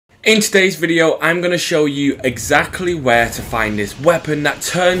In today's video, I'm going to show you exactly where to find this weapon that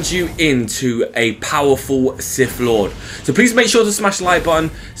turns you into a powerful Sith Lord. So please make sure to smash the like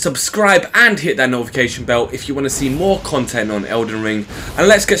button, subscribe and hit that notification bell if you want to see more content on Elden Ring, and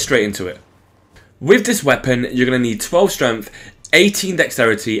let's get straight into it. With this weapon, you're going to need 12 strength, 18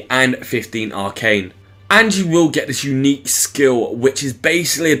 dexterity and 15 arcane. And you will get this unique skill, which is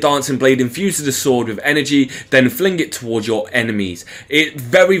basically a dancing blade infused to the sword with energy, then fling it towards your enemies. It's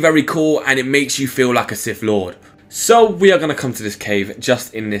very cool and it makes you feel like a Sith Lord. So we are going to come to this cave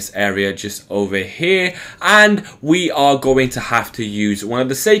just in this area, just over here, and we are going to have to use one of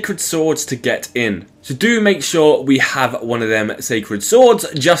the sacred swords to get in. So do make sure we have one of them sacred swords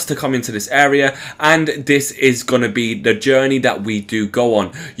just to come into this area, and this is going to be the journey that we do go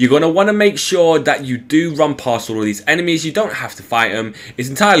on. You're going to want to make sure that you do run past all of these enemies. You don't have to fight them. It's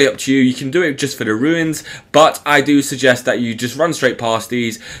entirely up to you. You can do it just for the ruins, but I do suggest that you just run straight past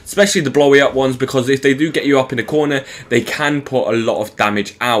these, especially the blowy up ones, because if they do get you up in the corner, they can put a lot of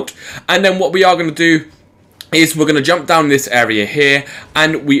damage out. And then what we are going to do is we're going to jump down this area here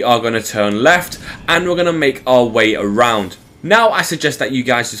and we are going to turn left and we're going to make our way around. Now I suggest that you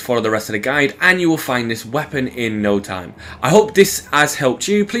guys just follow the rest of the guide and you will find this weapon in no time. I hope this has helped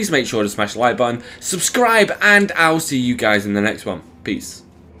you. Please make sure to smash the like button, subscribe, and I'll see you guys in the next one. Peace.